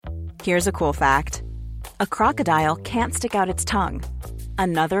Here's a cool fact. A crocodile can't stick out its tongue.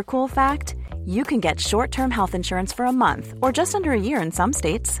 Another cool fact, you can get short-term health insurance for a month or just under a year in some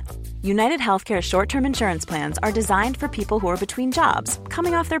states. United Healthcare short-term insurance plans are designed for people who are between jobs,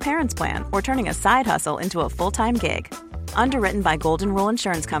 coming off their parents' plan, or turning a side hustle into a full-time gig. Underwritten by Golden Rule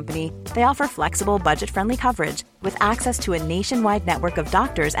Insurance Company, they offer flexible, budget-friendly coverage with access to a nationwide network of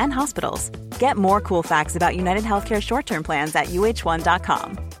doctors and hospitals. Get more cool facts about United Healthcare short-term plans at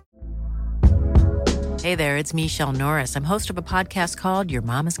uh1.com. Hey there, it's Michelle Norris. I'm host of a podcast called Your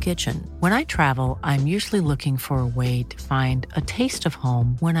Mama's Kitchen. When I travel, I'm usually looking for a way to find a taste of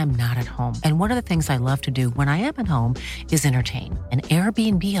home when I'm not at home. And one of the things I love to do when I am at home is entertain. And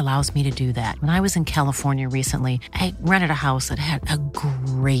Airbnb allows me to do that. When I was in California recently, I rented a house that had a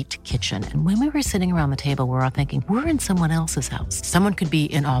great kitchen. And when we were sitting around the table, we were all thinking, we're in someone else's house. Someone could be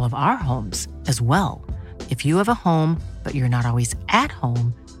in all of our homes as well. If you have a home, but you're not always at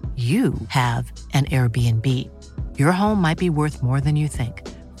home, you have an Airbnb. Your home might be worth more than you think.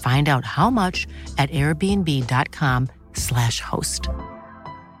 Find out how much at airbnb.com/host.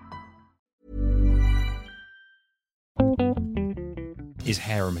 Is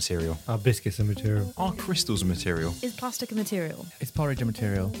hair a material? Are biscuits a material? Are crystals a material? Is plastic a material? Is porridge a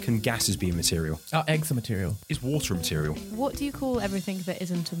material? Can gases be a material? Are eggs a material? Is water a material? What do you call everything that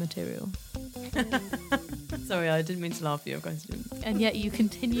isn't a material? Sorry, I didn't mean to laugh at your question. And yet you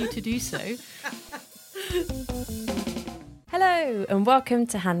continue to do so. Hello, and welcome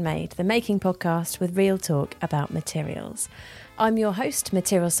to Handmade, the making podcast with real talk about materials. I'm your host,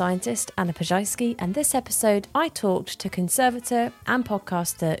 material scientist Anna Pajajski, and this episode I talked to conservator and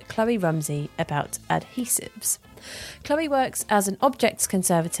podcaster Chloe Rumsey about adhesives. Chloe works as an objects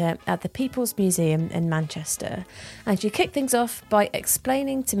conservator at the People's Museum in Manchester, and she kicked things off by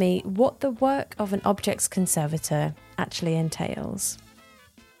explaining to me what the work of an objects conservator actually entails.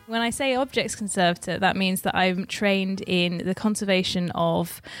 When I say objects conservator, that means that I'm trained in the conservation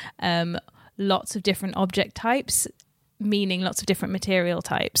of lots of different object types, meaning lots of different material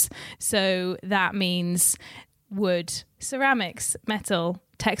types. So that means wood, ceramics, metal,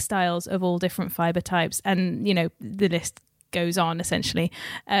 textiles of all different fibre types, and, you know, the list goes on, essentially.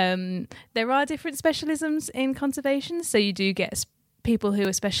 There are different specialisms in conservation, so you do get people who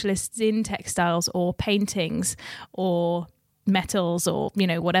are specialists in textiles or paintings or metals or, you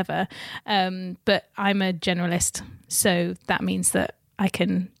know, whatever. But I'm a generalist, so that means that I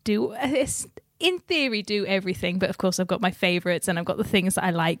can do this. In theory, do everything, but of course I've got my favourites and I've got the things that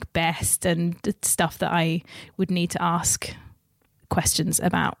I like best and the stuff that I would need to ask questions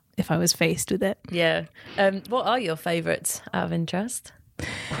about if I was faced with it. Yeah. What are your favourites out of interest?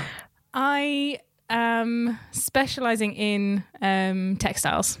 I am specialising in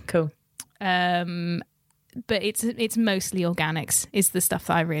textiles. Cool. But it's mostly organics is the stuff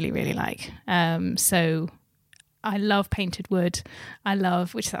that I really, really like. So I love painted wood. I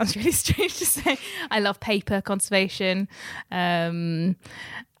love, which sounds really strange to say, I love paper conservation. I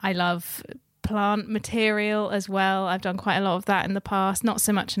love plant material as well. I've done quite a lot of that in the past. Not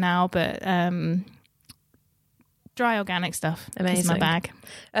so much now, but dry organic stuff is my bag.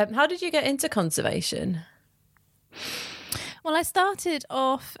 How did you get into conservation? Well, I started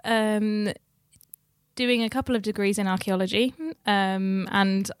off doing a couple of degrees in archaeology,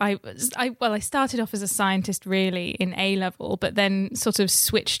 and I started off as a scientist really in A-level, but then sort of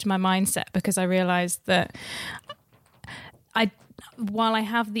switched my mindset because I realised that while I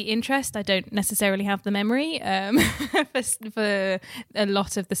have the interest, I don't necessarily have the memory for a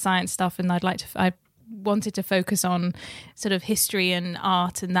lot of the science stuff, and I wanted to focus on sort of history and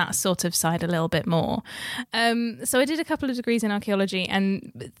art and that sort of side a little bit more. So I did a couple of degrees in archaeology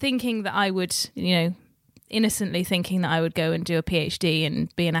and thinking that I would, innocently thinking that I would go and do a PhD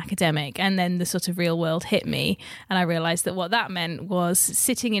and be an academic. And then the sort of real world hit me. And I realized that what that meant was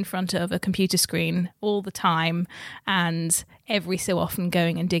sitting in front of a computer screen all the time and every so often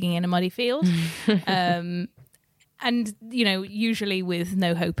going and digging in a muddy field. And, usually with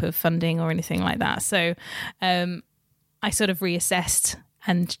no hope of funding or anything like that. So I sort of reassessed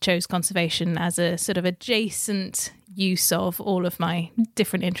and chose conservation as a sort of adjacent use of all of my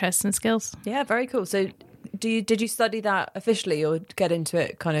different interests and skills. Yeah, very cool. So did you study that officially or get into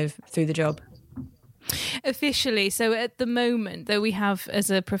it kind of through the job? Officially. So at the moment, though, we have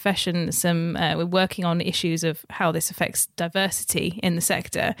as a profession we're working on issues of how this affects diversity in the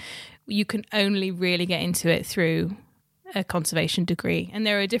sector. You can only really get into it through a conservation degree, and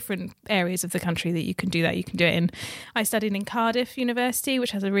there are different areas of the country that you can do that. You can do it in. I studied in Cardiff University,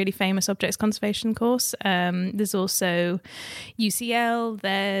 which has a really famous objects conservation course. There's also UCL,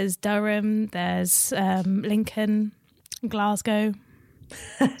 there's Durham, there's Lincoln, Glasgow.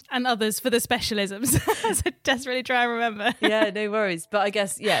 And others for the specialisms. So desperately try and remember. Yeah, no worries. But I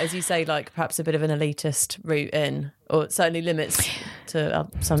guess, yeah, as you say, like perhaps a bit of an elitist route in, or certainly limits to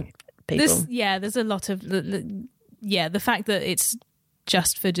some people. There's a lot of the fact that it's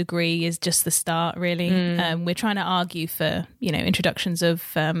just for degree is just the start, really. We're trying to argue for, introductions of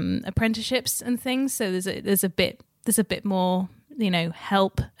apprenticeships and things. So there's a bit more,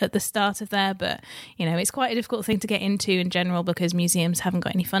 help at the start of there, but it's quite a difficult thing to get into in general because museums haven't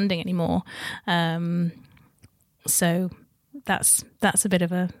got any funding anymore. So that's a bit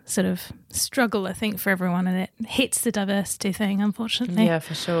of a sort of struggle, I think, for everyone, and it hits the diversity thing, unfortunately. Yeah,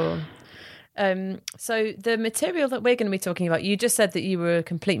 for sure. So the material that we're going to be talking about, you just said that you were a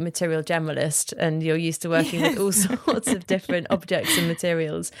complete material generalist and you're used to working with all sorts of different objects and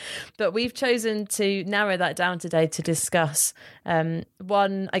materials. But we've chosen to narrow that down today to discuss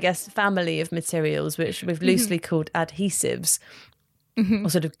one, I guess, family of materials, which we've loosely called adhesives,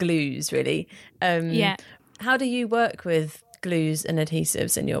 or sort of glues, really. How do you work with glues and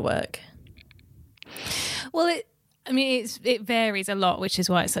adhesives in your work? Well, it varies a lot, which is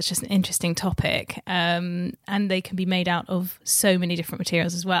why it's such an interesting topic. And they can be made out of so many different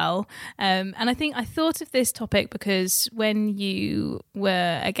materials as well. And I think I thought of this topic because when you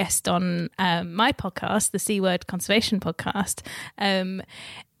were a guest on my podcast, the C Word Conservation podcast,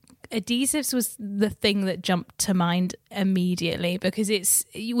 adhesives was the thing that jumped to mind immediately because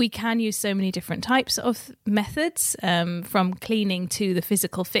we can use so many different types of methods, from cleaning to the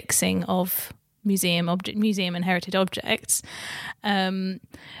physical fixing of museum and heritage objects,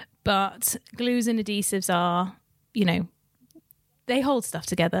 but glues and adhesives are, they hold stuff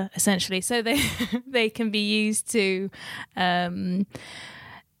together essentially, so they can be used to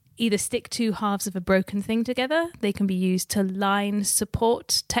either stick two halves of a broken thing together. They can be used to line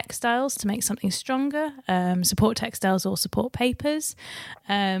support textiles to make something stronger, support textiles or support papers.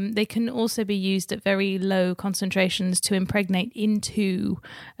 They can also be used at very low concentrations to impregnate into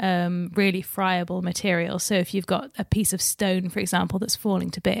really friable material. So if you've got a piece of stone, for example, that's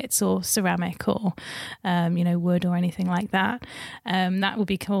falling to bits, or ceramic, or wood or anything like that, that would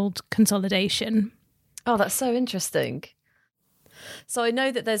be called consolidation. Oh, that's so interesting. So I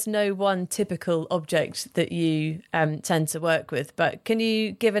know that there's no one typical object that you tend to work with, but can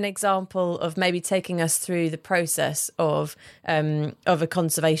you give an example of maybe taking us through the process of a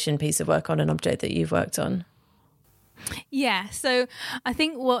conservation piece of work on an object that you've worked on? Yeah, so I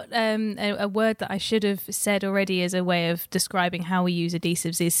think what a word that I should have said already as a way of describing how we use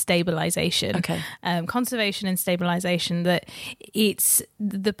adhesives is stabilization. Okay. Conservation and stabilization, that it's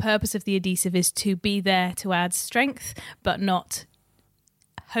the purpose of the adhesive is to be there to add strength, but not,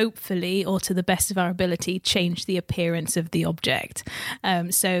 hopefully, or to the best of our ability, change the appearance of the object.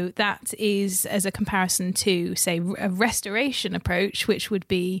 So that is as a comparison to, say, a restoration approach, which would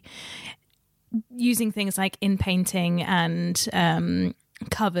be using things like in painting and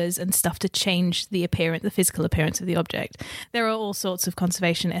covers and stuff to change the physical appearance of the object. There are all sorts of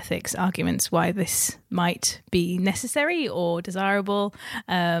conservation ethics arguments why this might be necessary or desirable,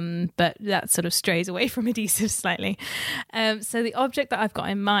 but that sort of strays away from adhesives slightly. So the object that I've got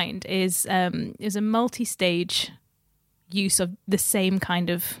in mind is a multi-stage use of the same kind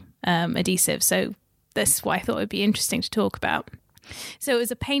of adhesive. So that's why I thought it would be interesting to talk about. So it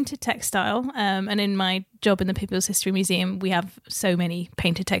was a painted textile, and in my job in the People's History Museum, we have so many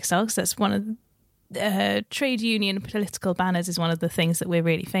painted textiles. That's one of the trade union political banners is one of the things that we're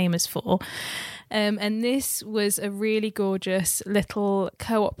really famous for. And this was a really gorgeous little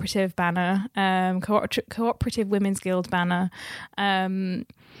cooperative banner, cooperative Women's Guild banner from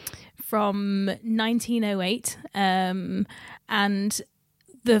 1908, and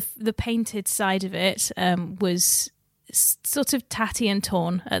the painted side of it was sort of tatty and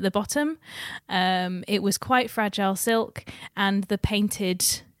torn at the bottom. It was quite fragile silk, and the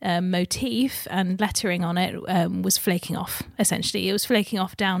painted motif and lettering on it was flaking off. Essentially, it was flaking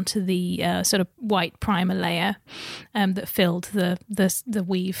off down to the sort of white primer layer that filled the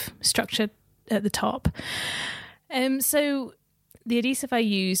weave structure at the top. So the adhesive I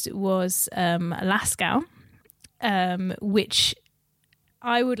used was Lascaux, which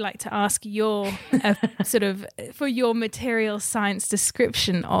I would like to ask your sort of for your material science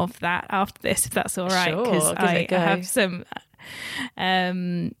description of that after this, if that's all right, because sure,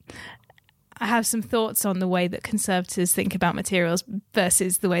 I have some thoughts on the way that conservators think about materials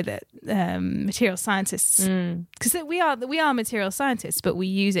versus the way that material scientists, because we are material scientists, but we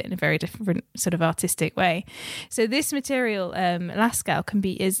use it in a very different sort of artistic way. So this material, Lascaux,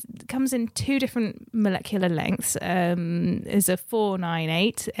 comes in two different molecular lengths. Is a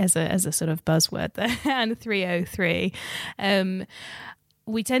 498 as a sort of buzzword there, and 303.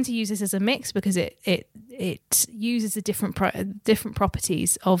 we tend to use this as a mix because it uses the different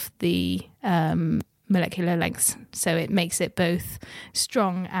properties of the molecular lengths. So it makes it both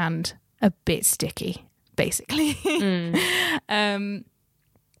strong and a bit sticky, basically.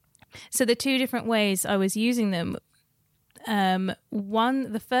 So the two different ways I was using them,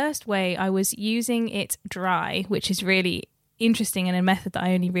 the first way I was using it dry, which is really interesting and a method that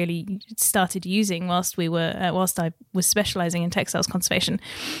I only really started using whilst I was specializing in textiles conservation.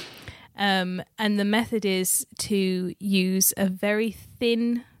 And the method is to use a very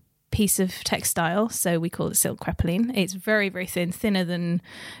thin piece of textile, so we call it silk crepeline. It's very, very thin, thinner than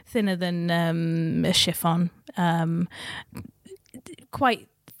a chiffon, quite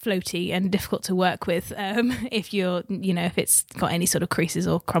floaty and difficult to work with if it's got any sort of creases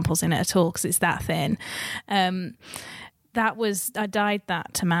or crumples in it at all, because it's that thin. I dyed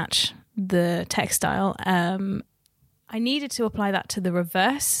that to match the textile. I needed to apply that to the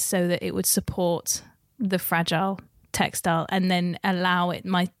reverse so that it would support the fragile textile and then allow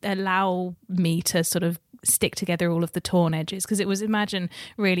me to sort of stick together all of the torn edges, because it was, imagine,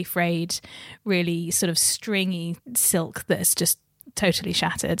 really frayed, really sort of stringy silk that's just totally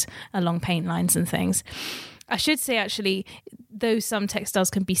shattered along paint lines and things. I should say, actually, though some textiles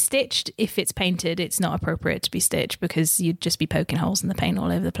can be stitched, if it's painted, it's not appropriate to be stitched because you'd just be poking holes in the paint all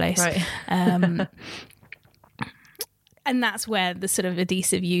over the place. Right. And that's where the sort of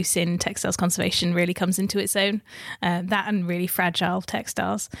adhesive use in textiles conservation really comes into its own, that and really fragile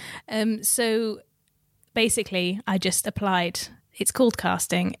textiles. So basically, I just applied, it's called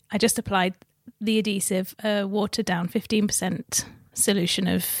casting, I just applied the adhesive, watered down 15% solution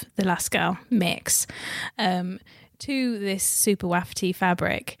of the Lascaux mix to this super wafty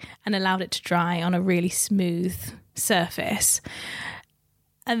fabric and allowed it to dry on a really smooth surface.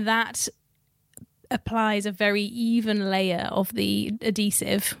 And that applies a very even layer of the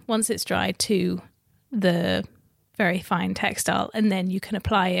adhesive once it's dried to the very fine textile, and then you can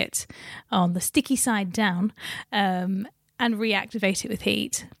apply it on the sticky side down and reactivate it with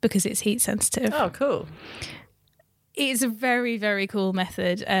heat because it's heat sensitive. Oh, cool. It's a very, very cool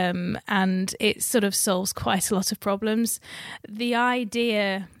method, and it sort of solves quite a lot of problems. The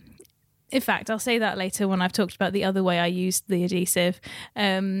idea, in fact, I'll say that later when I've talked about the other way I used the adhesive.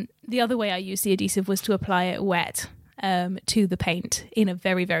 The other way I used the adhesive was to apply it wet to the paint in a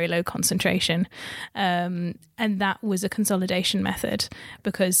very, very low concentration. And that was a consolidation method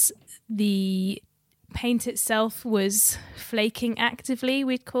because the paint itself was flaking actively,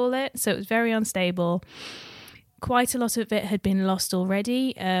 we'd call it. So it was very unstable. Quite a lot of it had been lost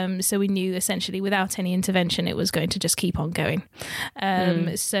already. So we knew essentially without any intervention, it was going to just keep on going.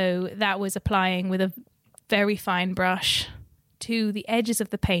 So that was applying with a very fine brush to the edges of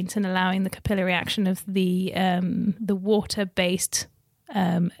the paint and allowing the capillary action of the water-based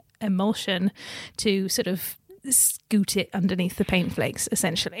emulsion to sort of scoot it underneath the paint flakes,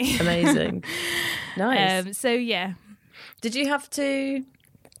 essentially. Amazing. Nice. So, yeah. Did you have to...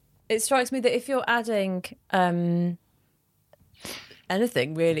 It strikes me that if you're adding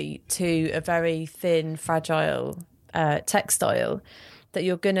anything really to a very thin, fragile textile, that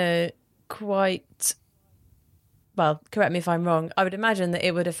you're going to quite... Well, correct me if I'm wrong. I would imagine that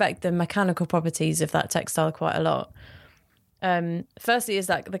it would affect the mechanical properties of that textile quite a lot. Firstly, is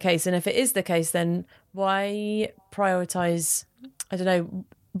that the case? And if it is the case, then why prioritise, I don't know,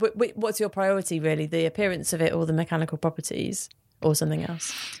 what's your priority really? The appearance of it or the mechanical properties or something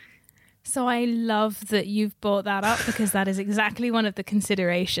else? So I love that you've brought that up because that is exactly one of the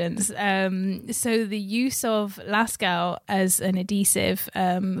considerations. So the use of Lascaux as an adhesive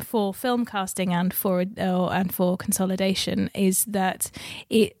for film casting and for consolidation is that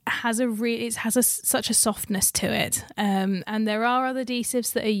it has such a softness to it. And there are other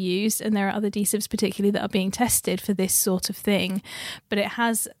adhesives that are used, and there are other adhesives particularly that are being tested for this sort of thing, but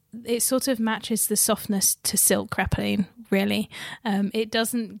it sort of matches the softness to silk crepeline, really. It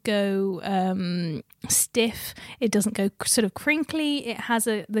doesn't go stiff. It doesn't go sort of crinkly. It has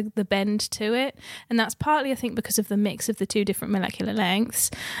the bend to it. And that's partly, I think, because of the mix of the two different molecular lengths,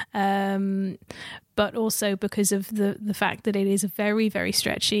 but also because of the fact that it is very, very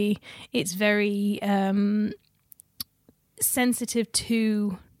stretchy. It's very sensitive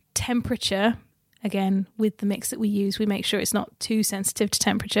to temperature. Again, with the mix that we use, we make sure it's not too sensitive to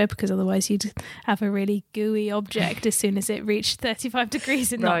temperature because otherwise you'd have a really gooey object as soon as it reached 35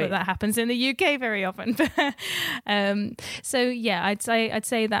 degrees. And not that happens in the UK very often. So yeah, I'd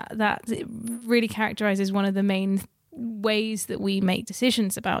say that it really characterises one of the main ways that we make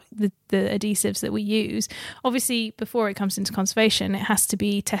decisions about the adhesives that we use. Obviously, before it comes into conservation, it has to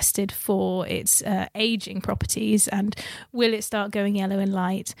be tested for its aging properties, and will it start going yellow in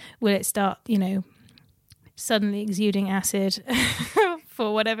light? Will it start, suddenly exuding acid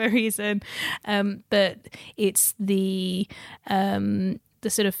for whatever reason? But it's the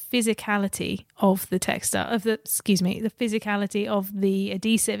sort of physicality of the textile, the physicality of the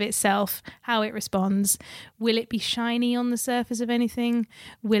adhesive itself, how it responds. Will it be shiny on the surface of anything?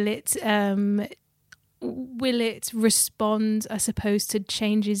 Will it respond, I suppose, to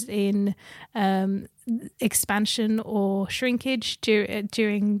changes in expansion or shrinkage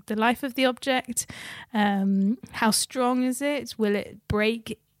during the life of the object? How strong is it? Will it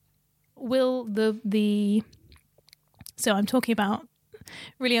break? So I'm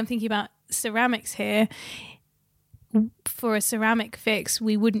thinking about ceramics here. For a ceramic fix,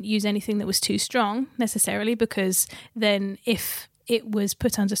 we wouldn't use anything that was too strong necessarily, because then if it was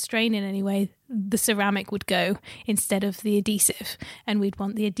put under strain in any way, the ceramic would go instead of the adhesive, and we'd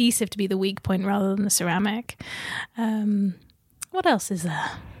want the adhesive to be the weak point rather than the ceramic. What else is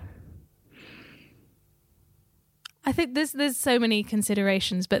there? I think there's so many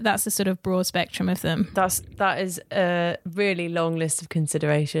considerations, but that's the sort of broad spectrum of them. That is a really long list of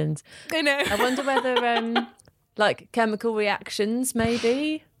considerations. I know. I wonder whether like chemical reactions,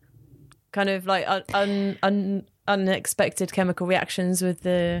 maybe, kind of like unexpected chemical reactions with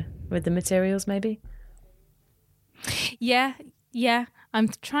the materials, maybe. Yeah. I'm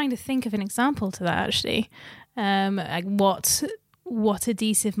trying to think of an example to that, actually. Like what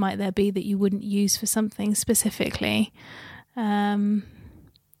adhesive might there be that you wouldn't use for something specifically?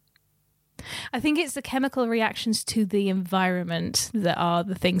 I think it's the chemical reactions to the environment that are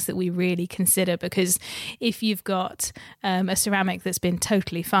the things that we really consider, because if you've got a ceramic that's been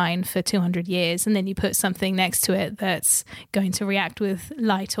totally fine for 200 years and then you put something next to it that's going to react with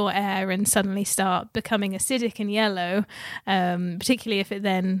light or air and suddenly start becoming acidic and yellow, particularly if it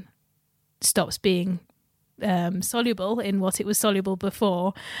then stops being soluble in what it was soluble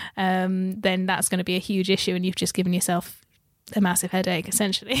before, then that's going to be a huge issue, and you've just given yourself a massive headache,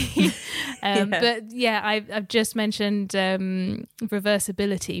 essentially. But yeah, I've just mentioned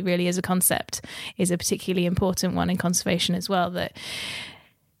reversibility really as a concept is a particularly important one in conservation as well, that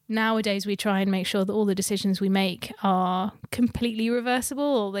nowadays we try and make sure that all the decisions we make are completely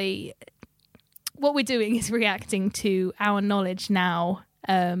reversible. What we're doing is reacting to our knowledge now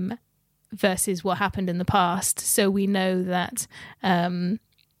versus what happened in the past. So we know that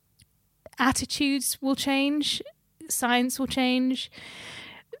attitudes will change, science will change,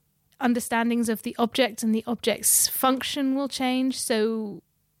 understandings of the object and the object's function will change,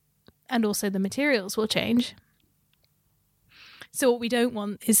 and also the materials will change. So what we don't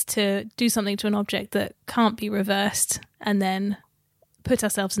want is to do something to an object that can't be reversed and then put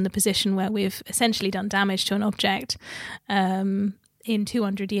ourselves in the position where we've essentially done damage to an object in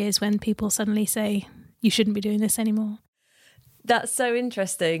 200 years when people suddenly say you shouldn't be doing this anymore. That's so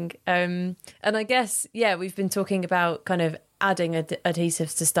interesting. And I guess, we've been talking about kind of adding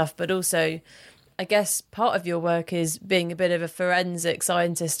adhesives to stuff, but also I guess part of your work is being a bit of a forensic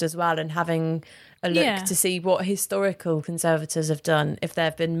scientist as well, and having a look to see what historical conservators have done, if there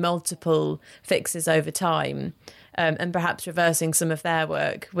have been multiple fixes over time, and perhaps reversing some of their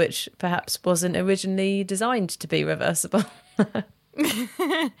work, which perhaps wasn't originally designed to be reversible.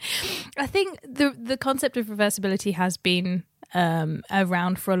 I think the concept of reversibility has been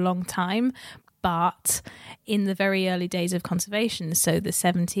around for a long time, but in the very early days of conservation, so the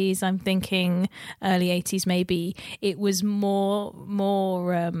 70s, I'm thinking early 80s maybe, it was more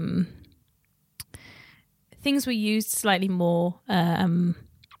things were used slightly more, what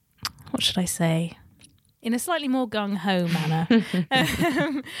should I say, in a slightly more gung-ho manner.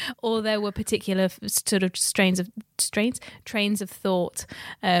 Or there were particular sort of trains of thought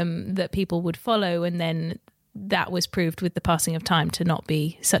that people would follow, and then that was proved with the passing of time to not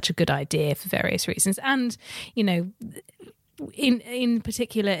be such a good idea for various reasons. And, in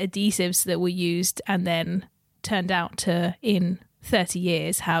particular adhesives that were used and then turned out to, in 30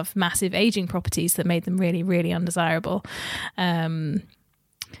 years, have massive aging properties that made them really, really undesirable.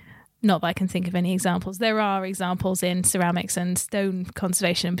 Not that I can think of any examples. There are examples in ceramics and stone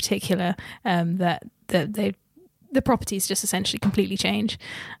conservation in particular that the properties just essentially completely change.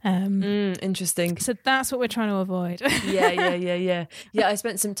 Interesting. So that's what we're trying to avoid. Yeah, I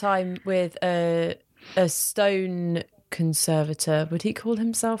spent some time with a stone conservator. Would he call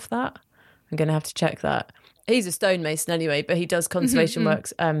himself that? I'm going to have to check that. He's a stonemason anyway, but he does conservation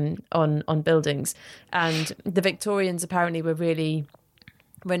works on buildings. And the Victorians apparently were really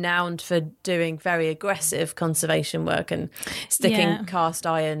renowned for doing very aggressive conservation work and sticking cast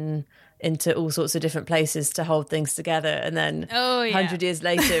iron into all sorts of different places to hold things together, and then 100 years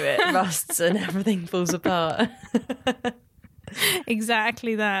later it rusts and everything falls apart.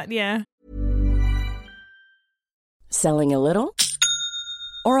 Exactly that, yeah. Selling a little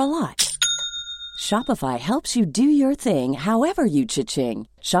or a lot? Shopify helps you do your thing however you cha-ching.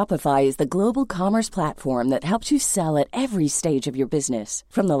 Shopify is the global commerce platform that helps you sell at every stage of your business.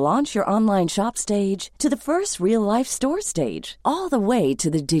 From the launch your online shop stage to the first real-life store stage, all the way to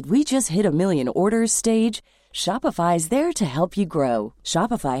the did we just hit a million orders stage. Shopify is there to help you grow.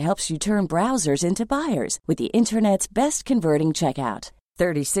 Shopify helps you turn browsers into buyers with the internet's best converting checkout.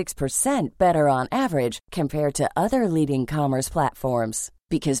 36% better on average compared to other leading commerce platforms.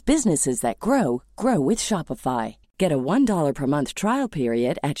 Because businesses that grow, grow with Shopify. Get a $1 per month trial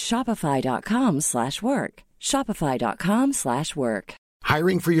period at shopify.com/work. Shopify.com/work.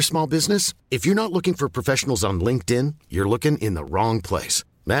 Hiring for your small business? If you're not looking for professionals on LinkedIn, you're looking in the wrong place.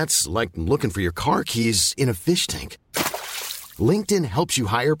 That's like looking for your car keys in a fish tank. LinkedIn helps you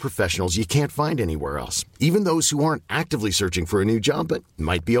hire professionals you can't find anywhere else, even those who aren't actively searching for a new job but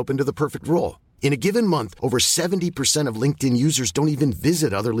might be open to the perfect role. In a given month, over 70% of LinkedIn users don't even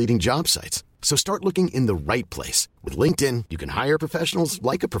visit other leading job sites. So start looking in the right place. With LinkedIn, you can hire professionals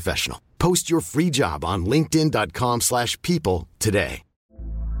like a professional. Post your free job on linkedin.com/people today.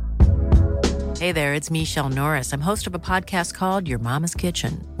 Hey there, it's Michelle Norris. I'm host of a podcast called Your Mama's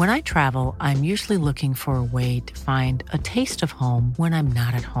Kitchen. When I travel, I'm usually looking for a way to find a taste of home when I'm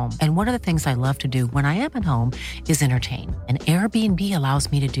not at home. And one of the things I love to do when I am at home is entertain. And Airbnb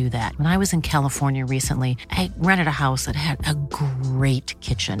allows me to do that. When I was in California recently, I rented a house that had a great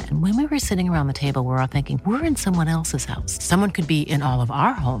kitchen. And when we were sitting around the table, we're all thinking, we're in someone else's house. Someone could be in all of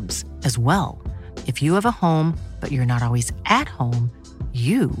our homes as well. If you have a home, but you're not always at home,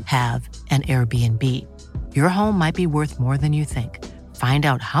 you have an Airbnb. Your home might be worth more than you think. Find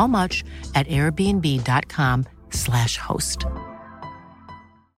out how much at airbnb.com/host.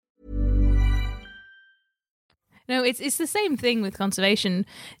 No, it's the same thing with conservation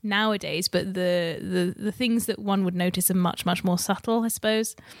nowadays, but the things that one would notice are much, much more subtle, I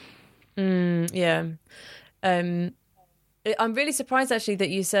suppose. Yeah. I'm really surprised, actually, that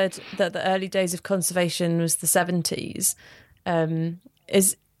you said that the early days of conservation was the 70s.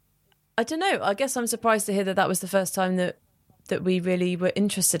 I don't know. I guess I'm surprised to hear that was the first time that we really were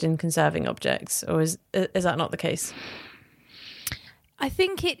interested in conserving objects, or is that not the case? I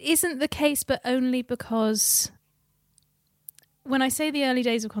think it isn't the case, but only because when I say the early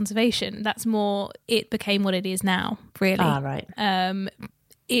days of conservation, that's more it became what it is now, really. Ah, right.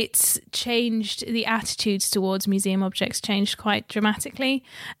 It's changed, the attitudes towards museum objects changed quite dramatically.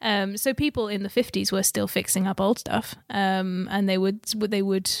 So people in the 50s were still fixing up old stuff, and they would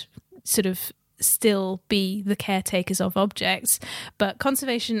sort of still be the caretakers of objects. But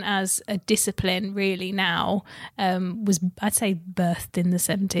conservation as a discipline really now was, I'd say, birthed in the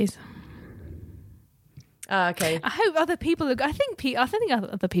 70s. Okay. I hope other people, I think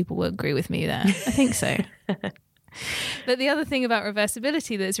other people will agree with me there. I think so. But the other thing about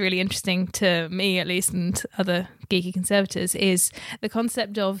reversibility that's really interesting to me, at least, and other geeky conservators, is the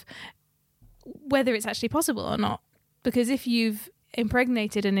concept of whether it's actually possible or not. Because if you've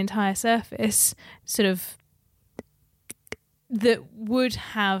impregnated an entire surface sort of that would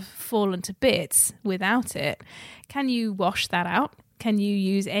have fallen to bits without it, can you wash that out? Can you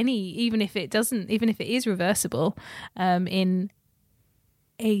use even if it is reversible, in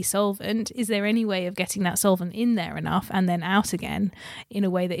a solvent? Is there any way of getting that solvent in there enough and then out again in a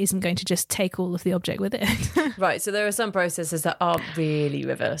way that isn't going to just take all of the object with it? Right, so there are some processes that aren't really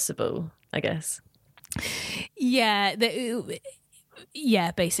reversible, I guess. Yeah,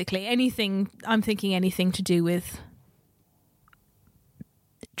 basically anything. I'm thinking anything to do with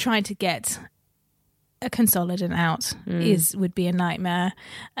trying to get a consolidant out would be a nightmare.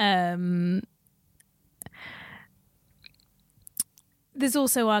 There's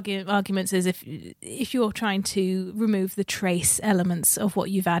also arguments as if you're trying to remove the trace elements of what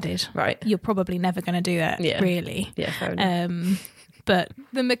you've added, right, you're probably never going to do that, really. Yeah, fair enough. But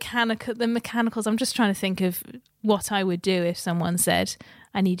the mechanicals, I'm just trying to think of what I would do if someone said,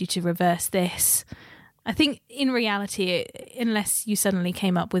 I need you to reverse this. I think in reality, unless you suddenly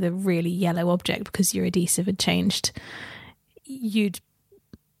came up with a really yellow object because your adhesive had changed,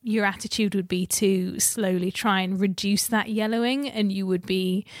 your attitude would be to slowly try and reduce that yellowing, and you would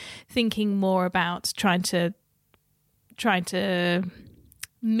be thinking more about trying to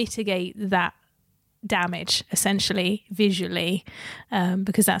mitigate that damage, essentially, visually,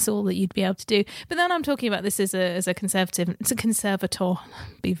 because that's all that you'd be able to do. But then I'm talking about this as a conservative, it's a conservator.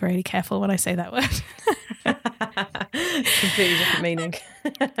 Be very careful when I say that word. Completely different meaning.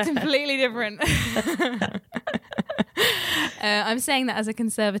 Completely different. I'm saying that as a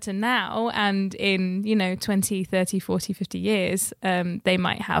conservator now, and in 20, 30, 40, 50 years, they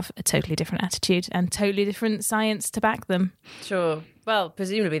might have a totally different attitude and totally different science to back them. Sure. Well,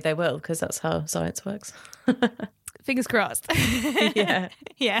 presumably they will, because that's how science works. Fingers crossed. Yeah.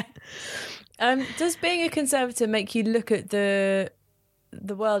 Yeah. Does being a conservator make you look at the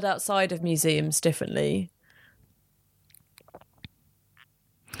world outside of museums differently?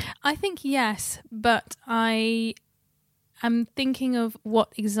 I think yes, but I am thinking of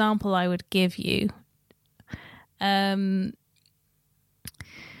what example I would give you. I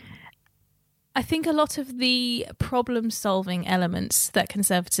think a lot of the problem-solving elements that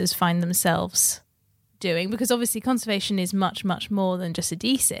conservators find themselves doing, because obviously conservation is much, much more than just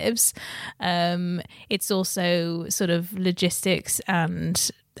adhesives. It's also sort of logistics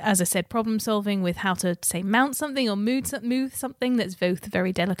and, as I said, problem-solving with how to, say, mount something or move something that's both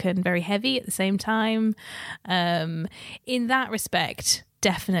very delicate and very heavy at the same time. In that respect,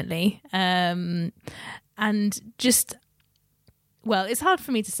 definitely. And just... Well, it's hard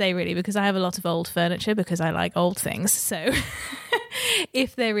for me to say really because I have a lot of old furniture because I like old things. So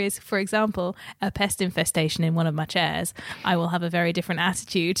if there is, for example, a pest infestation in one of my chairs, I will have a very different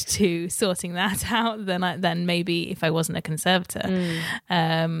attitude to sorting that out than maybe if I wasn't a conservator.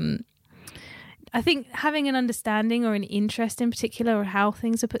 I think having an understanding or an interest in particular or how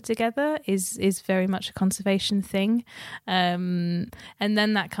things are put together is very much a conservation thing. And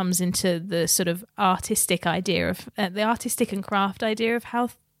then that comes into the sort of artistic idea of the artistic and craft idea of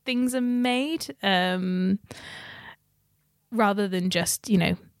how things are made, rather than just,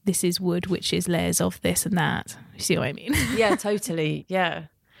 this is wood, which is layers of this and that. You see what I mean? Yeah, totally. Yeah.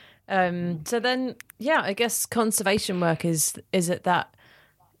 So then, I guess conservation work is at that.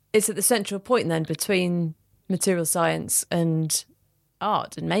 It's at the central point then between material science and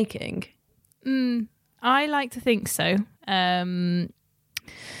art and making. I like to think so. And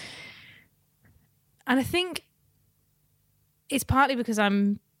I think it's partly because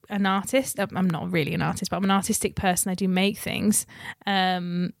I'm an artist. I'm not really an artist, but I'm an artistic person. I do make things.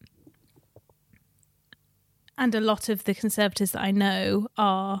 And a lot of the conservators that I know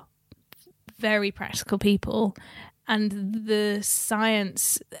are very practical people. And the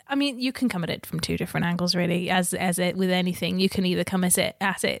science, I mean, you can come at it from two different angles, really. As it with anything, you can either come at it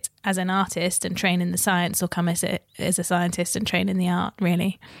as an artist and train in the science, or come at it as a scientist and train in the art,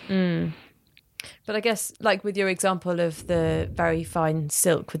 really. But I guess, like with your example of the very fine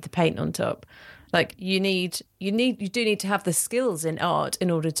silk with the paint on top, like you do need to have the skills in art in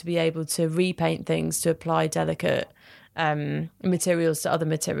order to be able to repaint things, to apply delicate materials to other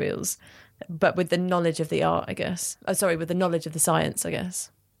materials. But with the knowledge of the art, I guess. With the knowledge of the science, I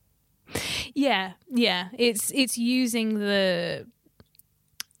guess. Yeah. It's using that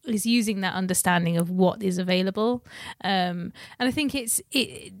understanding of what is available, and I think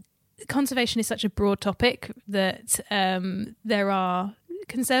conservation is such a broad topic that there are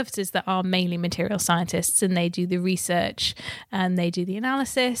conservators that are mainly material scientists, and they do the research and they do the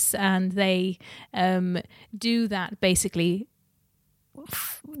analysis, and they do that basically.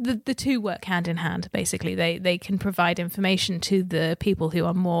 The two work hand in hand, basically. They can provide information to the people who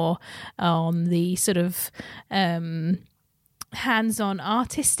are more on the sort of hands-on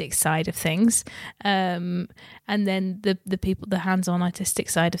artistic side of things, and then the hands-on artistic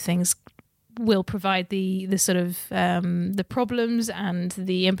side of things will provide the sort of the problems and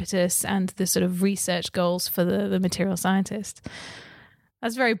the impetus and the sort of research goals for the material scientist.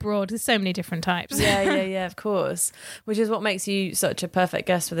 That's very broad. There's so many different types. Yeah, of course. Which is what makes you such a perfect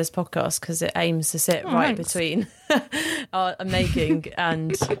guest for this podcast, because it aims to sit between art and making and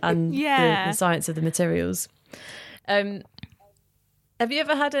the science of the materials. Have you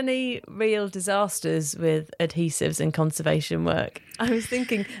ever had any real disasters with adhesives and conservation work? I was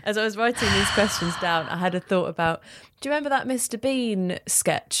thinking, as I was writing these questions down, I had a thought about, do you remember that Mr. Bean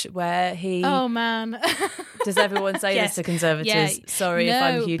sketch where he... Oh, man. Does everyone say this to conservators? Yeah. Sorry if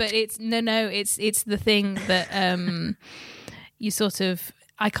I'm huge. But it's the thing that you sort of...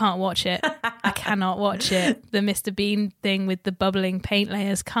 I can't watch it. I cannot watch it. The Mr. Bean thing with the bubbling paint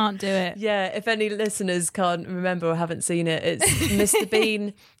layers, can't do it. Yeah, if any listeners can't remember or haven't seen it, it's Mr.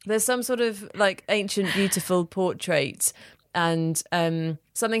 Bean. There's some sort of like ancient, beautiful portrait, and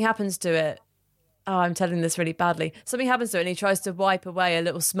something happens to it, oh, I'm telling this really badly. Something happens to it and he tries to wipe away a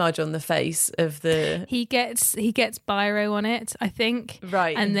little smudge on the face of the... He gets biro on it, I think.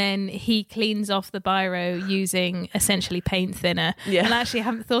 Right. And then he cleans off the biro using essentially paint thinner. Yeah. And actually I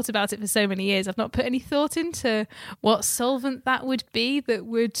haven't thought about it for so many years. I've not put any thought into what solvent that would be that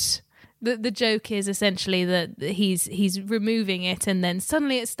would... The joke is essentially that he's removing it and then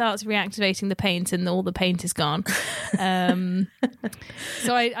suddenly it starts reactivating the paint and all the paint is gone.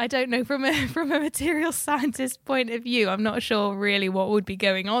 So I don't know from a material scientist point of view. I'm not sure really what would be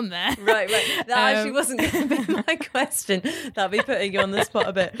going on there. Right. That actually wasn't going to be my question. That'd be putting you on the spot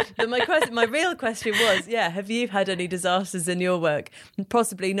a bit. But my real question was, have you had any disasters in your work?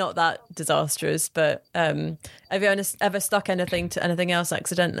 Possibly not that disastrous, but have you ever stuck anything to anything else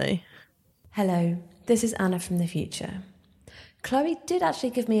accidentally? Hello, this is Anna from the future. Chloe did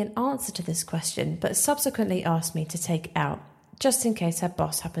actually give me an answer to this question, but subsequently asked me to take it out, just in case her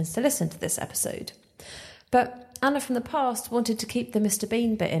boss happens to listen to this episode. But Anna from the past wanted to keep the Mr.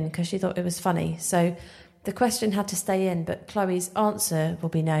 Bean bit in because she thought it was funny, so the question had to stay in, but Chloe's answer will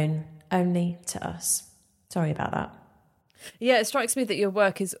be known only to us. Sorry about that. Yeah, it strikes me that your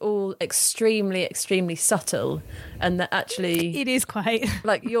work is all extremely, extremely subtle, and that actually it is quite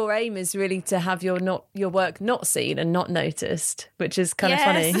like your aim is really to have your work not seen and not noticed, which is kind of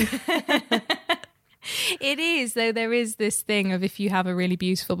funny. It is, though. There is this thing of if you have a really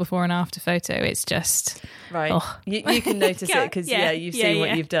beautiful before and after photo, it's just right. Oh. You can notice it because you've seen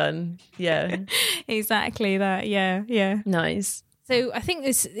what you've done. Yeah, exactly that. Yeah. Nice. So I think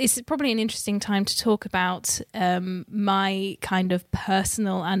this is probably an interesting time to talk about my kind of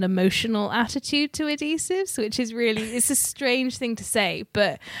personal and emotional attitude to adhesives, which is really, it's a strange thing to say,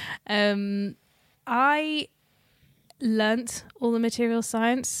 but I learnt all the material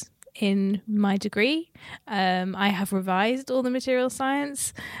science in my degree. I have revised all the material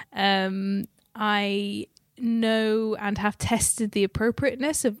science. I know and have tested the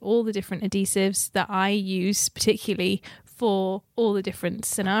appropriateness of all the different adhesives that I use, particularly for all the different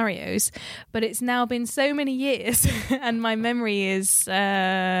scenarios, but it's now been so many years and my memory is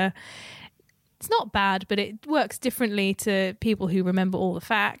it's not bad, but it works differently to people who remember all the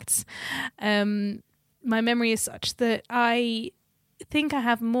facts. My memory is such that I think I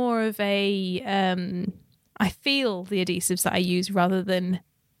have more of a I feel the adhesives that I use rather than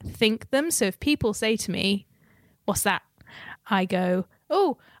think them. So if people say to me, "What's that?" I go,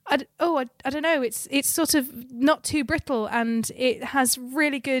 I don't know. It's sort of not too brittle, and it has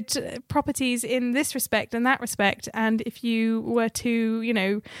really good properties in this respect and that respect. And if you were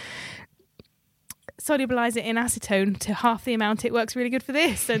to, solubilize it in acetone to half the amount, it works really good for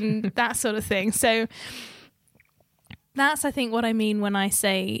this and that sort of thing. So that's, I think, what I mean when I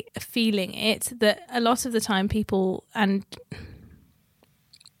say feeling it. That a lot of the time, people and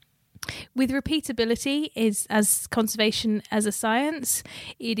with repeatability is as conservation as a science,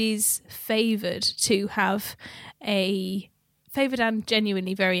 it is favoured and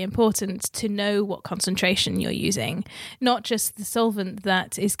genuinely very important to know what concentration you're using, not just the solvent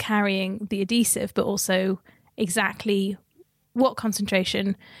that is carrying the adhesive, but also exactly what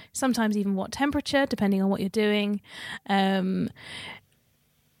concentration, sometimes even what temperature, depending on what you're doing.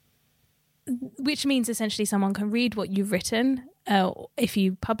 Which means essentially someone can read what you've written if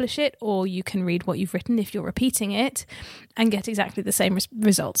you publish it, or you can read what you've written if you're repeating it and get exactly the same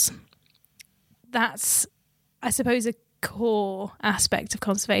results. That's, I suppose, a core aspect of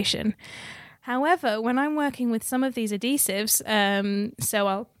conservation. However, when I'm working with some of these adhesives,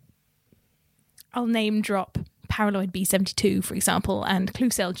 so I'll name drop Paraloid B72, for example, and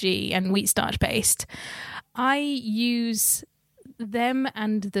Klucel G and wheat starch paste, I use them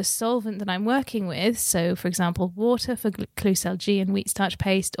and the solvent that I'm working with, so for example water for Klucel G and wheat starch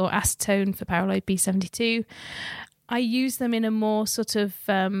paste, or acetone for Paraloid B72, I use them in a more sort of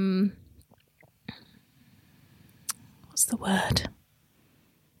what's the word,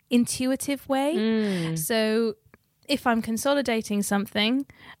 intuitive way. So if I'm consolidating something,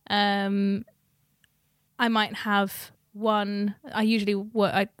 I might have one. I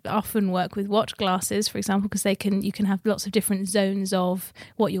often work with watch glasses, for example, because you can have lots of different zones of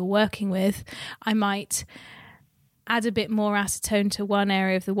what you're working with. I might add a bit more acetone to one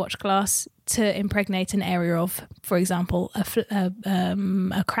area of the watch glass to impregnate an area of, for example,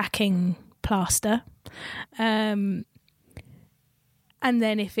 a cracking plaster. And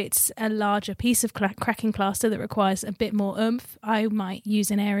then if it's a larger piece of cracking plaster that requires a bit more oomph, I might use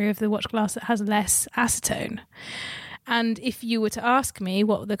an area of the watch glass that has less acetone. And if you were to ask me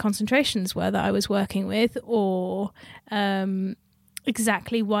what the concentrations were that I was working with, or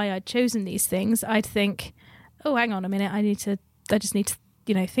exactly why I'd chosen these things, I'd think, oh, hang on a minute, I just need to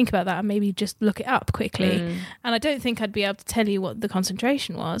think about that and maybe just look it up quickly. And I don't think I'd be able to tell you what the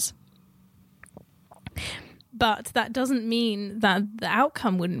concentration was. But that doesn't mean that the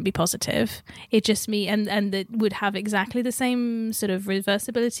outcome wouldn't be positive. It just means, and it would have exactly the same sort of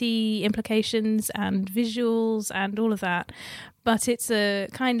reversibility implications and visuals and all of that. But it's a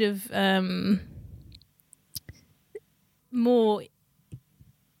kind of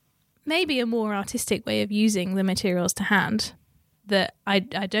maybe a more artistic way of using the materials to hand, that I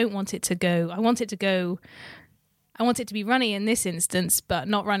don't want it to go. I want it to be runny in this instance, but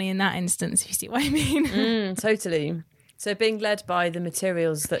not runny in that instance, if you see what I mean. Totally. So being led by the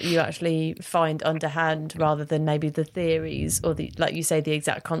materials that you actually find underhand rather than maybe the theories or like you say, the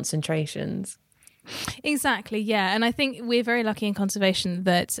exact concentrations. Exactly, yeah. And I think we're very lucky in conservation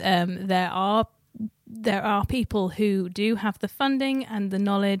that there are people who do have the funding and the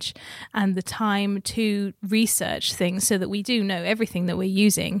knowledge and the time to research things, so that we do know everything that we're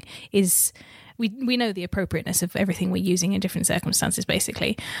using is... We know the appropriateness of everything we're using in different circumstances,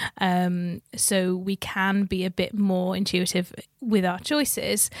 basically. So we can be a bit more intuitive with our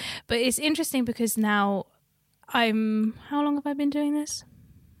choices. But it's interesting because now how long have I been doing this?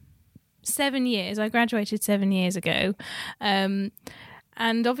 7 years. I graduated 7 years ago.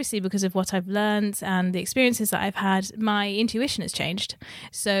 And obviously, because of what I've learned and the experiences that I've had, my intuition has changed.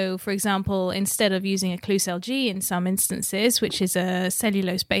 So, for example, instead of using a Klucel G in some instances, which is a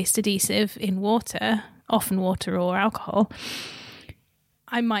cellulose-based adhesive in water, often water or alcohol,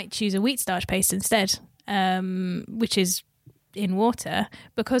 I might choose a wheat starch paste instead, which is in water,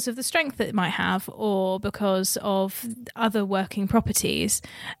 because of the strength that it might have or because of other working properties.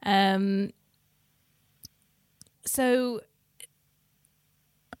 So...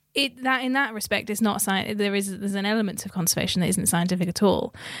 in that respect, it's not there's an element of conservation that isn't scientific at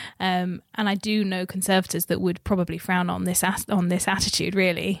all, and I do know conservators that would probably frown on this attitude,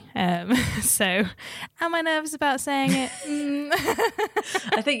 really. So, am I nervous about saying it?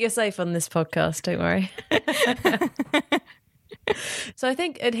 I think you're safe on this podcast. Don't worry. So, I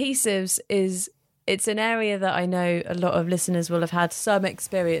think adhesives it's an area that I know a lot of listeners will have had some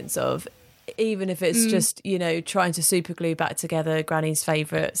experience of. Even if it's just, trying to super glue back together Granny's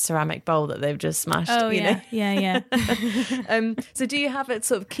favourite ceramic bowl that they've just smashed. Oh, yeah. Yeah. So do you have a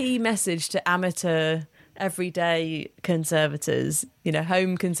sort of key message to amateur, everyday conservators,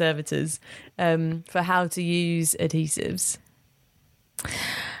 home conservators, for how to use adhesives?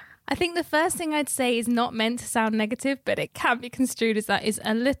 I think the first thing I'd say is not meant to sound negative, but it can be construed as that, is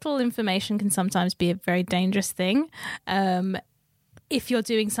a little information can sometimes be a very dangerous thing. If you're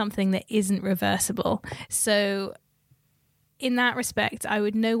doing something that isn't reversible. So in that respect, I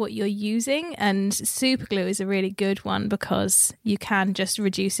would know what you're using, and super glue is a really good one because you can just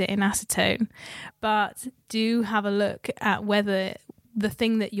reduce it in acetone. But do have a look at whether the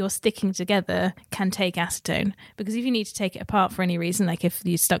thing that you're sticking together can take acetone, because if you need to take it apart for any reason, like if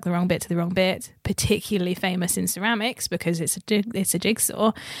you stuck the wrong bit to the wrong bit, particularly famous in ceramics because it's a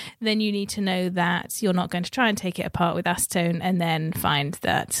jigsaw, then you need to know that you're not going to try and take it apart with acetone and then find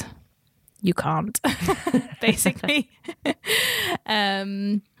that you can't, basically.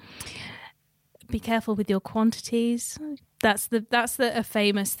 Be careful with your quantities. That's a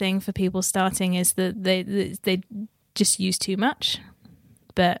famous thing for people starting, is that they just use too much.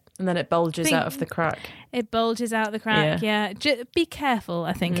 And then it bulges out of the crack. It bulges out the crack, yeah. Be careful,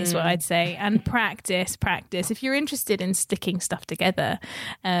 I think, is what I'd say. And practice. If you're interested in sticking stuff together,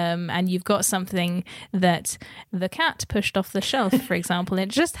 and you've got something that the cat pushed off the shelf, for example, it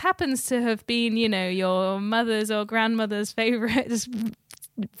just happens to have been, your mother's or grandmother's favourite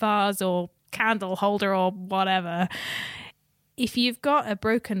vase or candle holder or whatever. If you've got a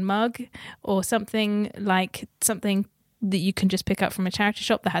broken mug or something that you can just pick up from a charity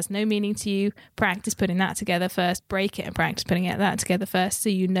shop that has no meaning to you, practice putting that together first, break it and practice putting that together first, so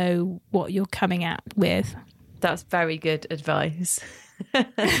you know what you're coming at with. That's very good advice.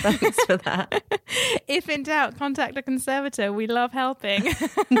 Thanks for that. If in doubt, contact a conservator. We love helping.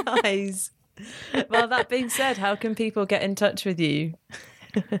 Nice. Well, that being said, how can people get in touch with you?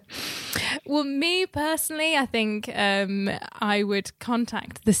 Well, me personally, I think I would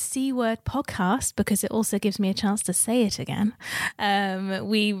contact the C Word podcast, because it also gives me a chance to say it again.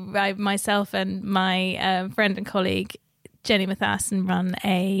 Myself and my friend and colleague Jenny Mathassen run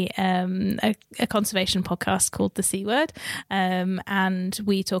a conservation podcast called The C Word, and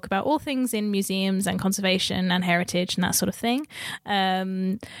we talk about all things in museums and conservation and heritage and that sort of thing.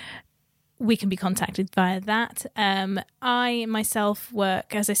 we can be contacted via that. I myself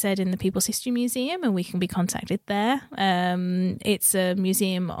work, as I said, in the People's History Museum, and we can be contacted there. It's a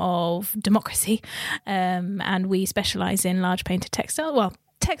museum of democracy, and we specialise in large painted textiles. Well,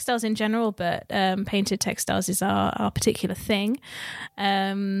 textiles in general, but painted textiles is our particular thing.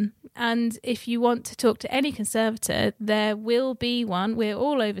 And if you want to talk to any conservator, there will be one. We're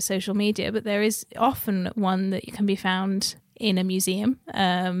all over social media, but there is often one that can be found in a museum,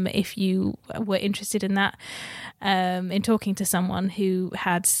 if you were interested in that, in talking to someone who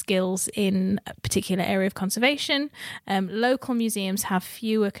had skills in a particular area of conservation. Local museums have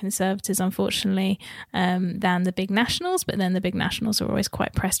fewer conservators, unfortunately, than the big nationals, but then the big nationals are always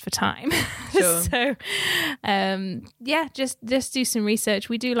quite pressed for time. Sure. So, just do some research.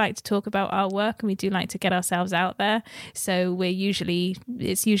 We do like to talk about our work, and we do like to get ourselves out there. So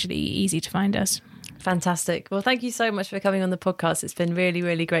it's usually easy to find us. Fantastic. Well, thank you so much for coming on the podcast. It's been really,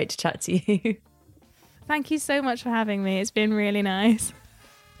 really great to chat to you. Thank you so much for having me. It's been really nice.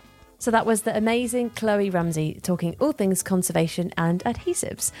 So that was the amazing Chloe Rumsey talking all things conservation and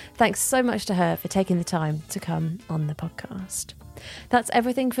adhesives. Thanks so much to her for taking the time to come on the podcast. That's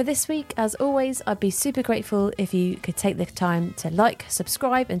everything for this week. As always, I'd be super grateful if you could take the time to like,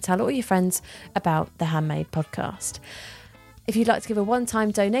 subscribe, and tell all your friends about the Handmade podcast. If you'd like to give a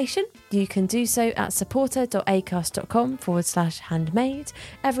one-time donation, you can do so at supporter.acast.com/handmade.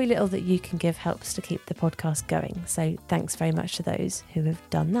 Every little that you can give helps to keep the podcast going. So thanks very much to those who have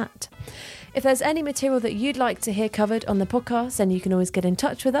done that. If there's any material that you'd like to hear covered on the podcast, then you can always get in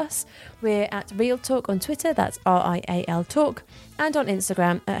touch with us. We're at Real Talk on Twitter, that's RIAL Talk, and on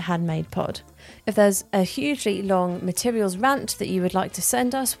Instagram at HandmadePod. If there's a hugely long materials rant that you would like to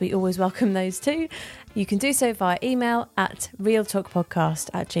send us, we always welcome those too. You can do so via email at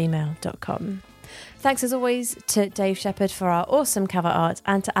realtalkpodcast@gmail.com. Thanks as always to Dave Shepherd for our awesome cover art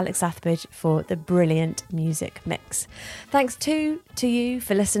and to Alex Athbridge for the brilliant music mix. Thanks to you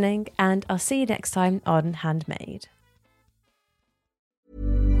for listening, and I'll see you next time on Handmade.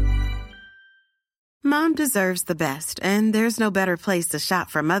 Mom deserves the best, and there's no better place to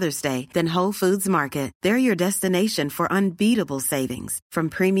shop for Mother's Day than Whole Foods Market. They're your destination for unbeatable savings, from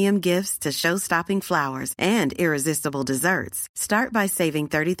premium gifts to show-stopping flowers and irresistible desserts. Start by saving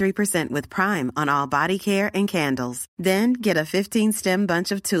 33% with Prime on all body care and candles. Then get a 15-stem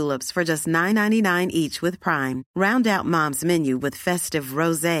bunch of tulips for just $9.99 each with Prime. Round out Mom's menu with festive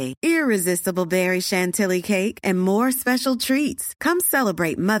rosé, irresistible berry chantilly cake, and more special treats. Come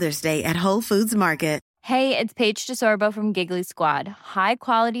celebrate Mother's Day at Whole Foods Market. Hey, it's Paige DeSorbo from Giggly Squad. High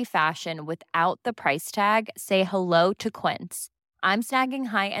quality fashion without the price tag. Say hello to Quince. I'm snagging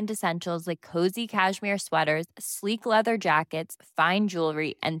high-end essentials like cozy cashmere sweaters, sleek leather jackets, fine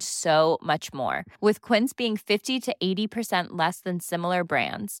jewelry, and so much more. With Quince being 50 to 80% less than similar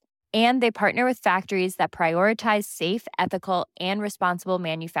brands. And they partner with factories that prioritize safe, ethical, and responsible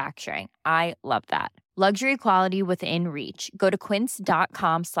manufacturing. I love that. Luxury quality within reach. Go to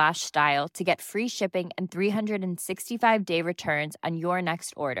quince.com/style to get free shipping and 365-day returns on your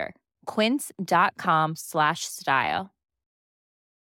next order. Quince.com/style.